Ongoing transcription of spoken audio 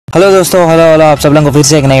Hello दोस्तों, hello आप सब लोगों को फिर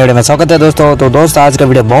से एक नई वीडियो में स्वागत है दोस्तों। तो दोस्तों आज का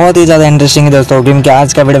वीडियो बहुत ही ज़्यादा इंटरेस्टिंग है दोस्तों, क्योंकि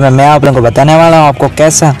आज का वीडियो में मैं आप लोगों को बताने वाला हूँ आपको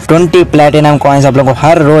कैसा 20 प्लैटिनम कॉइन्स आप लोगों को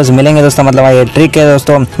हर रोज़ मिलेंगे दोस्तों। मतलब ये ट्रिक है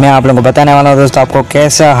दोस्तों, मैं आप लोगों को बताने वाला हूँ दोस्तों आपको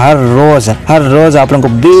कैसा हर रोज़ आप लोगों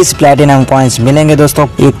को 20 प्लैटिनम कॉइन्स मिलेंगे दोस्तों।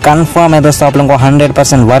 ये कन्फर्म है दोस्तों, आप लोगों को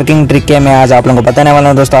 100% वर्किंग ट्रिक है। मैं आज आप लोगों को बताने वाला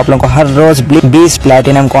हूँ दोस्तों, आप लोगों को हर रोज़ 20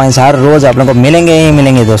 प्लैटिनम कॉइन्स हर रोज़ आप लोगों को मिलेंगे ही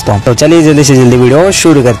मिलेंगे दोस्तों। तो चलिए जल्दी से जल्दी वीडियो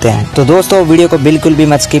शुरू करते हैं। तो दोस्तों वीडियो को बिल्कुल भी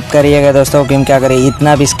मत स्किप करिएगा दोस्तों, क्योंकि अगर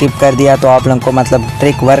इतना भी स्किप कर दिया तो आप लोगों को मतलब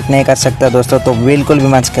ट्रिक वर्क नहीं कर सकता दोस्तों। तो बिल्कुल भी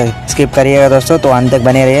मत स्किप करिएगा दोस्तों। तो अंत तक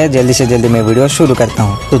बने रहिए, जल्दी से जल्दी मैं वीडियो शुरू करता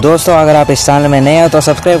हूं। तो दोस्तों अगर आप इस चैनल में नए हो तो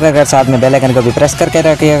सब्सक्राइब कर साथ में बेल आइकन को भी प्रेस करके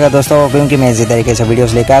रखिएगा दोस्तों, क्योंकि मैं इसी तरीके से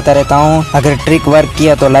वीडियोस लेकर आता रहता हूँ। अगर ट्रिक वर्क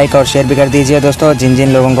किया तो लाइक और शेयर भी कर दीजिए दोस्तों, जिन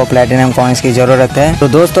जिन लोगों को प्लैटिनम कॉइन्स की जरूरत है। तो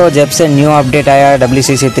दोस्तों जब से न्यू अपडेट आया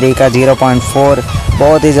WCC3 का 0.4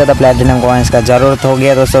 बहुत ही ज़्यादा प्लैटिनम कॉइन्स का ज़रूरत हो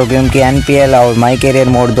गया दोस्तों, क्योंकि NPL और MyCareer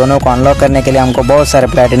मोड दोनों को अनलॉक करने के लिए हमको बहुत सारे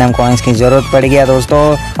प्लैटिनम कॉइन्स की ज़रूरत पड़ गया दोस्तों।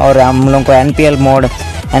 और हम लोग को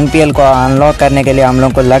NPL को अनलॉक करने के लिए हम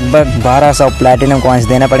लोग को लगभग 1200 प्लैटिनम कॉइन्स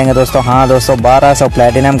देना पड़ेंगे दोस्तों। हाँ दोस्तों 1200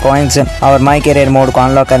 प्लैटिनम कॉइन्स, और MyCareer मोड को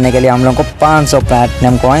अनलॉक करने के लिए हम लोग को 500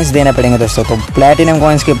 प्लैटिनम कॉइन्स देना पड़ेंगे दोस्तों। तो प्लैटिनम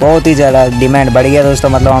कॉइन्स की बहुत ही ज़्यादा डिमांड बढ़ गया दोस्तों,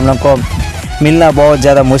 मतलब हम लोग को मिलना बहुत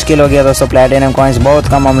ज़्यादा मुश्किल हो गया दोस्तों। प्लैटिनम कॉइन्स बहुत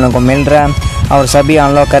कम हम लोग को मिल रहा है, और सभी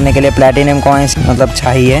अनलॉक करने के लिए प्लैटिनम कॉइन्स मतलब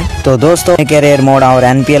चाहिए। तो दोस्तों MyCareer मोड और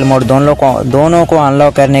NPL मोड दोनों को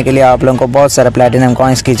अनलॉक करने के लिए आप लोगों को बहुत सारे प्लैटिनम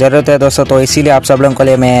कॉइन्स की जरूरत है दोस्तों। तो इसीलिए आप सब लोगों के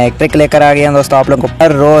लिए मैं एक ट्रिक लेकर आ गया दोस्तों। आप लोगों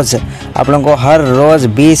को हर रोज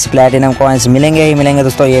 20 प्लैटिनम कॉइन्स मिलेंगे ही मिलेंगे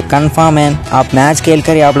दोस्तों, ये कंफर्म है। आप मैच खेल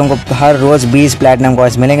कर आप लोगों को हर रोज 20 प्लैटिनम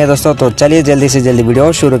कॉइन्स मिलेंगे दोस्तों। तो चलिए जल्दी से जल्दी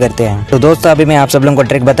वीडियो शुरू करते हैं। तो दोस्तों अभी मैं आप सब लोगों को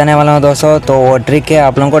ट्रिक बताने वाला हूँ दोस्तों। तो वो ट्रिक है,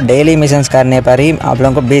 आप लोगों को डेली मिशन करने पर ही आप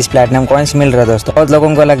लोगों को 20 प्लैटिनम कॉइन्स मिल रहा है दोस्तों। बहुत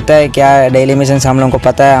लोगों को लगता है क्या डेली मिशन हम लोगों को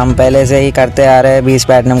पता है, हम पहले से ही करते आ रहे हैं, 20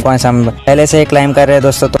 प्लैटिनम कॉइन्स हम पहले से ही क्लाइम कर रहे हैं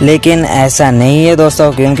दोस्तों। तो लेकिन ऐसा नहीं है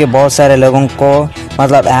दोस्तों, क्योंकि बहुत सारे लोगों को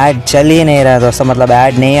मतलब ऐड चल ही नहीं रहा है दोस्तों, मतलब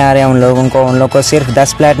ऐड नहीं आ रहे हैं उन लोगों को सिर्फ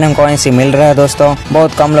 10 प्लैटिनम कॉइन्स ही मिल रहा है दोस्तों।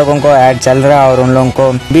 बहुत कम लोगों को ऐड चल रहा है और उन लोगों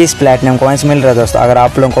को 20 प्लैटिनम कॉइन्स मिल रहा है दोस्तों। अगर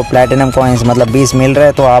आप लोगों को प्लैटिनम कॉइन्स मतलब 20 मिल रहा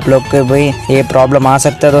है तो आप लोग को भी ये प्रॉब्लम आ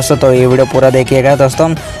सकता है दोस्तों। तो ये वीडियो पूरा देखिएगा दोस्तों।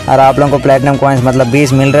 और आप लोगों को प्लैटिनम कॉइन्स मतलब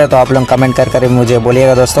 20 मिल रहा है तो आप लोग कमेंट कर मुझे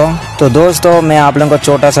बोलिएगा दोस्तों। तो दोस्तों मैं आप लोगों को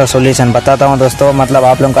छोटा सा सोल्यूशन बताता हूँ दोस्तों। मतलब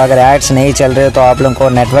आप लोगों को अगर एड्स नहीं चल रहे तो आप लोगों को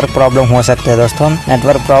नेटवर्क प्रॉब्लम हो सकता है दोस्तों,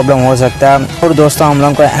 नेटवर्क प्रॉब्लम हो सकता है। और दोस्तों हम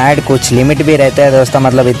लोगों को ऐड कुछ लिमिट भी रहता है दोस्तों,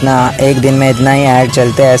 मतलब इतना एक दिन में इतना ही ऐड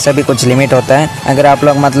चलते हैं, ऐसा भी कुछ लिमिट होता है। अगर आप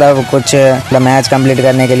लोग मतलब कुछ मैच कंप्लीट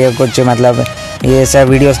करने के लिए कुछ मतलब ये सब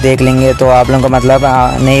वीडियोस देख लेंगे तो आप लोगों को मतलब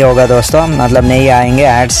नहीं होगा दोस्तों, मतलब नहीं आएंगे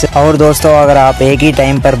एड्स। और दोस्तों अगर आप एक ही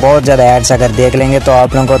टाइम पर बहुत ज़्यादा एड्स अगर देख लेंगे तो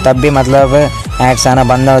आप लोगों को तब भी मतलब एड्स आना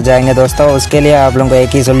बंद हो जाएंगे दोस्तों। उसके लिए आप लोगों को एक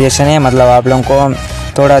ही सोल्यूशन है, मतलब आप लोगों को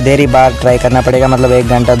थोड़ा देरी बाद ट्राई करना पड़ेगा, मतलब 1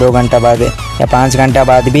 घंटा 2 घंटा बाद या 5 घंटा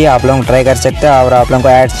बाद भी आप लोग ट्राई कर सकते हैं, और आप लोगों को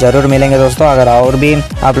एड्स ज़रूर मिलेंगे दोस्तों। अगर और भी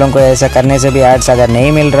आप लोगों को ऐसा करने से भी एड्स अगर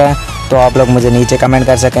नहीं मिल रहा है तो आप लोग मुझे नीचे कमेंट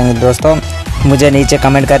कर सकेंगे दोस्तों, मुझे नीचे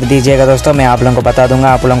कमेंट कर दीजिएगा दोस्तों। मैं आप लोगों को बता दूंगा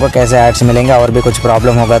आप लोगों को कैसे एड्स मिलेंगे, और भी कुछ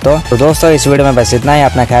प्रॉब्लम होगा तो दोस्तों इस वीडियो में बस इतना ही।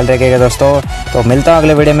 अपना ख्याल रखिएगा दोस्तों। तो मिलता हूँ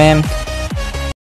अगले वीडियो में।